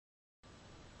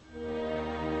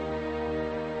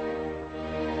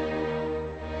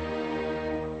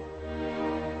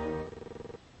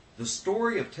The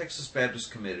story of Texas Baptists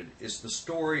Committed is the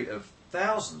story of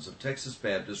thousands of Texas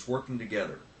Baptists working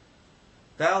together.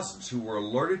 Thousands who were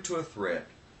alerted to a threat,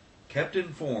 kept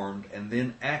informed, and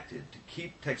then acted to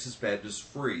keep Texas Baptists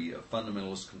free of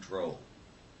fundamentalist control.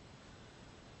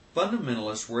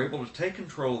 Fundamentalists were able to take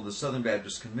control of the Southern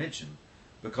Baptist Convention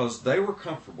because they were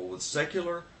comfortable with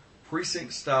secular,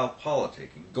 precinct-style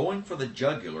politicking, going for the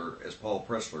jugular, as Paul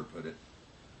Pressler put it,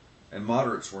 and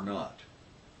moderates were not.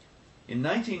 In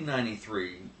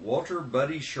 1993, Walter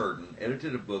Buddy Sheridan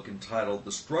edited a book entitled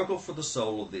The Struggle for the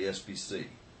Soul of the SBC,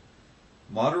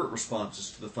 Moderate Responses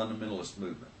to the Fundamentalist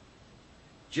Movement.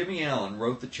 Jimmy Allen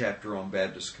wrote the chapter on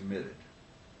Baptists Committed.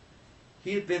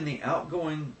 He had been the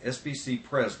outgoing SBC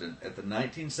president at the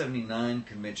 1979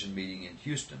 convention meeting in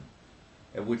Houston,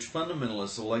 at which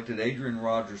fundamentalists elected Adrian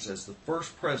Rogers as the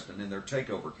first president in their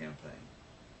takeover campaign.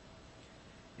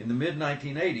 In the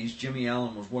mid-1980s, Jimmy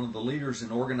Allen was one of the leaders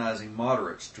in organizing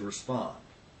moderates to respond.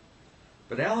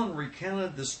 But Allen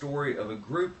recounted the story of a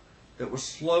group that was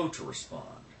slow to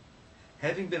respond,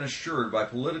 having been assured by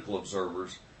political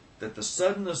observers that the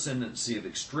sudden ascendancy of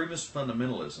extremist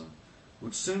fundamentalism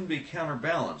would soon be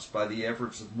counterbalanced by the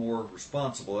efforts of more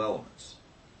responsible elements.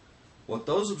 What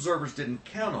those observers didn't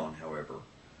count on, however,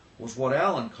 was what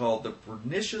Allen called the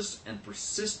pernicious and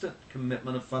persistent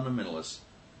commitment of fundamentalists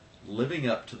living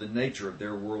up to the nature of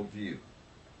their worldview.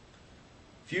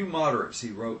 Few moderates,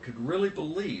 he wrote, could really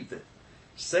believe that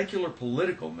secular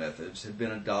political methods had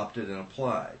been adopted and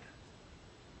applied.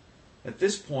 At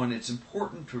this point, it's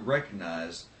important to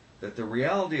recognize that the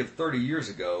reality of 30 years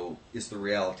ago is the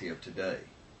reality of today.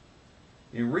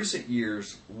 In recent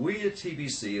years, we at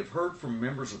TBC have heard from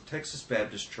members of Texas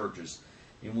Baptist churches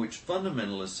in which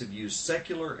fundamentalists have used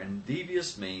secular and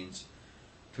devious means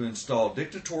to install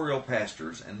dictatorial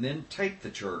pastors and then take the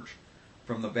church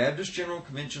from the Baptist General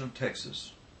Convention of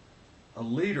Texas, a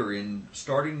leader in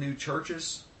starting new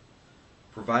churches,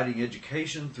 providing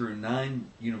education through 9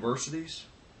 universities,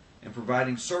 and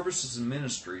providing services and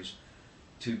ministries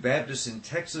to Baptists in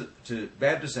Texas, to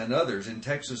Baptists and others in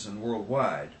Texas and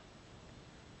worldwide,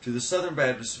 to the Southern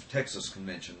Baptist of Texas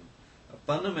Convention,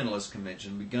 a fundamentalist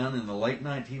convention begun in the late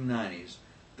 1990s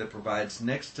that provides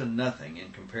next to nothing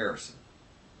in comparison.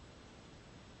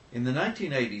 In the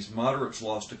 1980s, moderates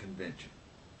lost a convention.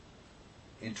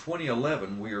 In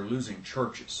 2011, we are losing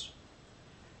churches.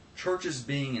 Churches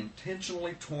being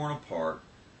intentionally torn apart,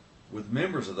 with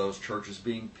members of those churches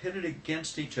being pitted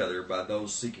against each other by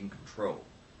those seeking control.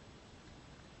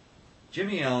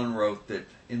 Jimmy Allen wrote that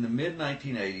in the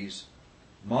mid-1980s,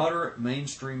 moderate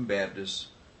mainstream Baptists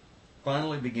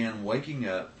finally began waking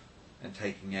up and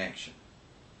taking action.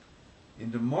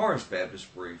 In tomorrow's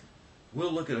Baptist Brief,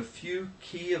 we'll look at a few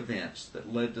key events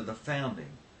that led to the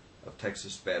founding of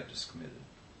Texas Baptist Committed.